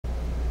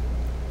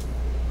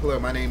Hello,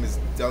 my name is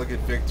Delegate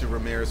Victor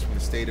Ramirez from the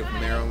state of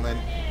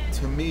Maryland.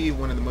 To me,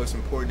 one of the most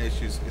important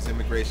issues is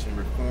immigration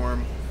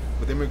reform.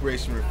 With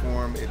immigration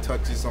reform, it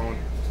touches on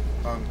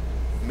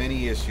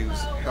many issues.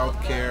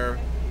 Healthcare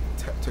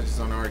touches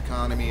on our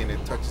economy, and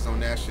it touches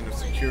on national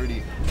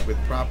security. With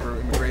proper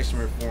immigration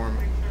reform,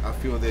 I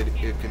feel that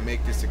it can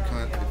make this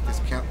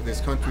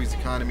country's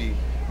economy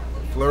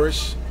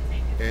flourish,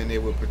 and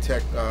it will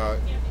protect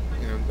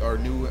our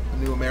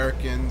new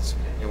Americans,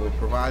 and will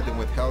provide them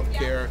with health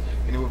care,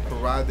 and it will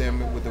provide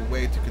them with a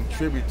way to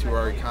contribute to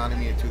our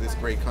economy and to this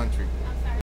great country.